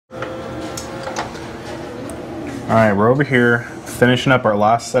Alright, we're over here finishing up our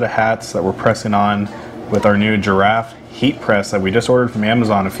last set of hats that we're pressing on with our new Giraffe heat press that we just ordered from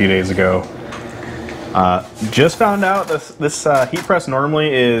Amazon a few days ago. Just found out this heat press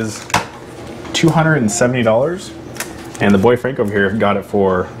normally is $270, and the boy Frank over here got it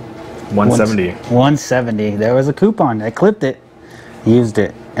for $170. $170. There was a coupon. I clipped it, used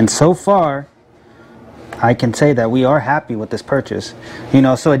it, and so far I can say that we are happy with this purchase. You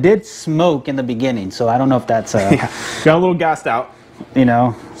know, so it did smoke in the beginning, so I don't know if that's yeah, got a little gassed out. You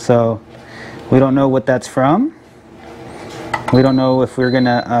know, so we don't know what that's from. We don't know if we're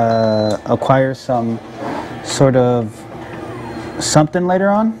gonna acquire some sort of something later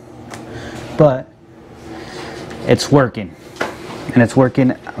on, but it's working, and it's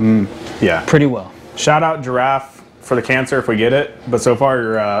working yeah, pretty well. Shout out Giraffe for the cancer if we get it, but so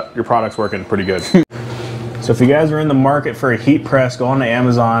far your product's working pretty good. So if you guys are in the market for a heat press, go on to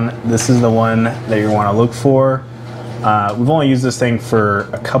Amazon. This is the one that you want to look for. We've only used this thing for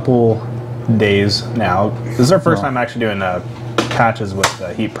a couple days now. This is our first time actually doing patches with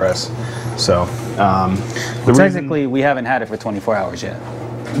the heat press. So technically we haven't had it for 24 hours yet.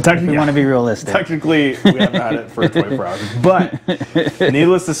 If we want to be realistic. Technically we haven't had it for 24 hours. But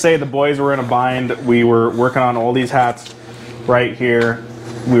needless to say, the boys were in a bind. We were working on all these hats right here.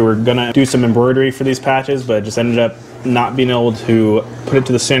 We were gonna do some embroidery for these patches, but just ended up not being able to put it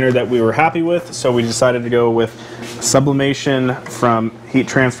to the center that we were happy with, so we decided to go with sublimation from Heat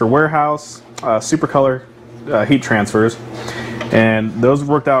Transfer Warehouse, super color heat transfers, and those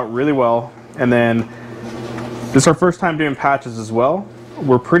worked out really well. And then this is our first time doing patches as well.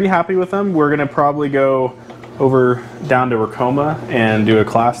 We're pretty happy with them. We're gonna probably go over down to Racoma and do a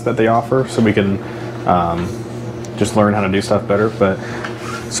class that they offer so we can just learn how to do stuff better. But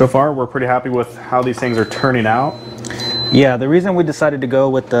so far, we're pretty happy with how these things are turning out. Yeah, the reason we decided to go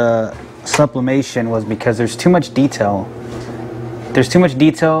with the sublimation was because there's too much detail. There's too much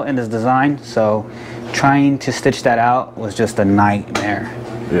detail in this design, so trying to stitch that out was just a nightmare.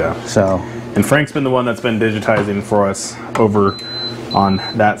 Yeah. So. And Frank's been the one that's been digitizing for us over on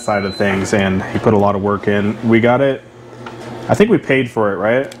that side of things, and he put a lot of work in. We got it. I think we paid for it,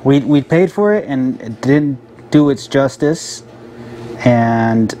 right? We paid for it, and it didn't do its justice.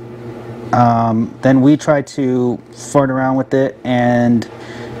 And then we tried to fart around with it, and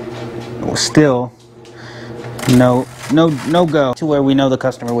still no go to where we know the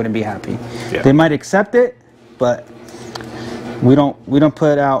customer wouldn't be happy. Yeah. They might accept it, but we don't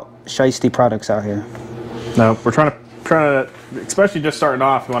put out shiesty products out here. No, we're trying to, especially just starting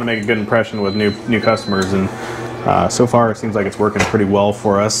off, we want to make a good impression with new customers, and so far it seems like it's working pretty well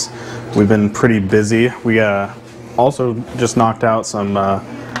for us. We've been pretty busy. We also just knocked out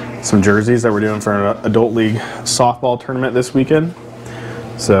some jerseys that we're doing for an adult league softball tournament this weekend.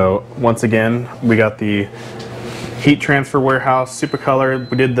 So once again, we got the Heat Transfer Warehouse super color.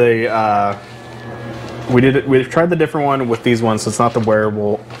 We did the we tried the different one with these ones, so it's not the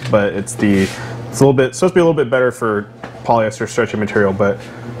wearable, but it's a little bit supposed to be a little bit better for polyester stretchy material. But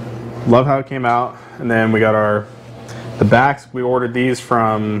love how it came out. And then we got the backs. We ordered these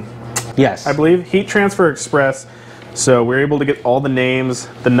from, yes, I believe Heat Transfer Express. So we were able to get all the names,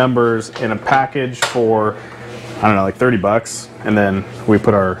 the numbers in a package for, I don't know, like 30 bucks. And then we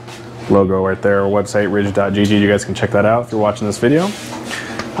put our logo right there, our website, RIDG.gg. You guys can check that out if you're watching this video.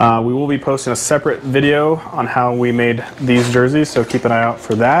 We will be posting a separate video on how we made these jerseys, so keep an eye out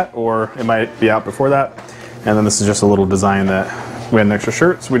for that, or it might be out before that. And then this is just a little design that we had an extra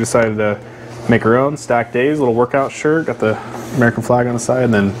shirt, so we decided to make our own Stack Days, little workout shirt, got the American flag on the side,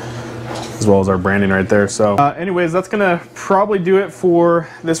 and then as well as our branding right there. So anyways, that's gonna probably do it for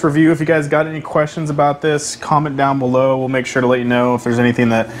this review. If you guys got any questions about this, comment down below. We'll make sure to let you know if there's anything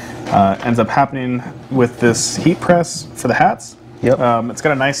that ends up happening with this heat press for the hats. Yep. It's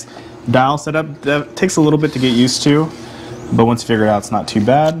got a nice dial setup that takes a little bit to get used to, but once you figure it out, it's not too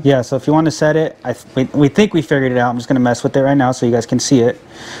bad. Yeah, so if you want to set it, we think we figured it out. I'm just gonna mess with it right now so you guys can see it.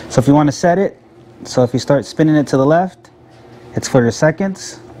 So if you want to set it, so if you start spinning it to the left, it's for your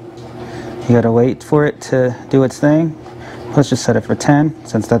seconds. You gotta wait for it to do its thing. Let's just set it for 10,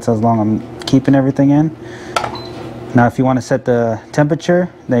 since that's as long I'm keeping everything in. Now if you want to set the temperature,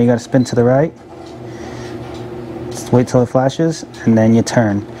 then you gotta spin to the right. Just wait till it flashes, and then you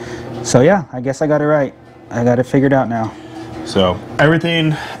turn. So yeah, I guess I got it right. I got it figured out now. So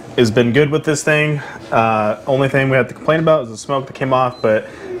everything has been good with this thing. Only thing we have to complain about is the smoke that came off, but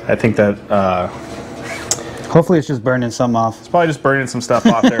I think that hopefully it's just burning some off. It's probably just burning some stuff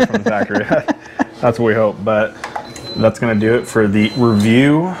off there from the factory. That's what we hope. But that's going to do it for the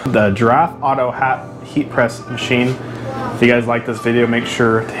review. The Giraffe Auto Hat Heat Press Machine. If you guys like this video, make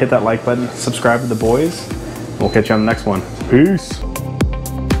sure to hit that like button, subscribe to the boys, We'll catch you on the next one. Peace.